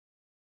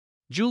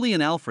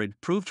Julien Alfred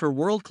proved her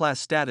world-class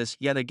status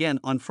yet again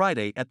on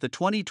Friday at the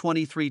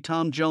 2023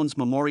 Tom Jones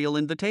Memorial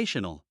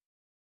Invitational.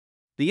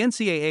 The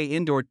NCAA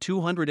Indoor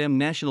 200m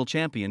national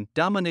champion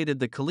dominated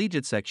the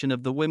collegiate section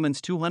of the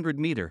women's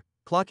 200-meter,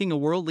 clocking a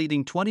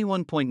world-leading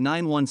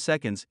 21.91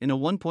 seconds in a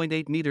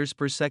 1.8 meters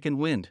per second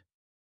wind.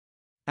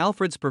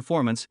 Alfred's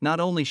performance not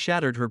only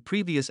shattered her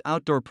previous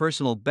outdoor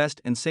personal best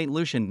and St.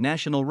 Lucian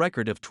national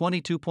record of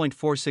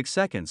 22.46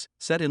 seconds,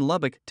 set in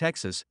Lubbock,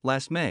 Texas,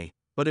 last May,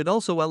 but it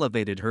also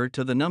elevated her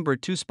to the number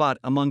 2 spot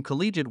among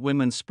collegiate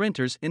women's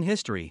sprinters in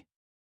history.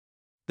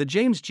 The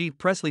James G.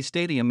 Presley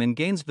Stadium in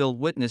Gainesville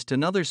witnessed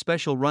another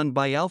special run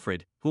by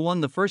Alfred, who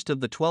won the first of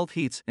the 12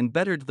 heats and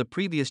bettered the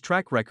previous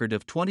track record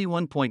of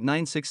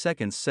 21.96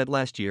 seconds set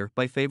last year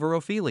by Favor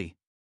Ofili.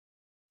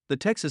 The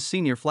Texas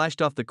senior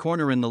flashed off the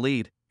corner in the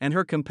lead, and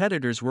her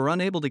competitors were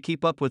unable to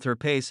keep up with her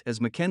pace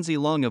as Mackenzie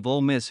Long of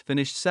Ole Miss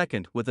finished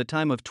second with a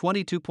time of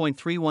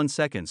 22.31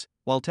 seconds,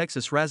 while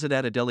Texas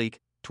Razadad Adelique,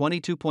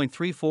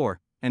 22.34,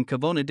 and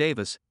Kavona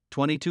Davis,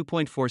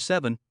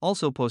 22.47,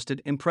 also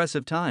posted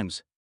impressive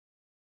times.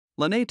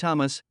 Lanae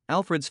Thomas,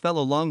 Alfred's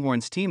fellow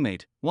Longhorns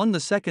teammate, won the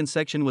second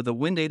section with a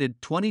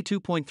wind-aided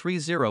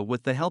 22.30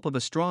 with the help of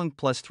a strong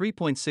plus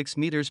 3.6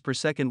 meters per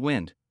second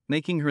wind,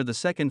 making her the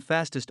second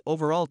fastest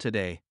overall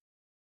today.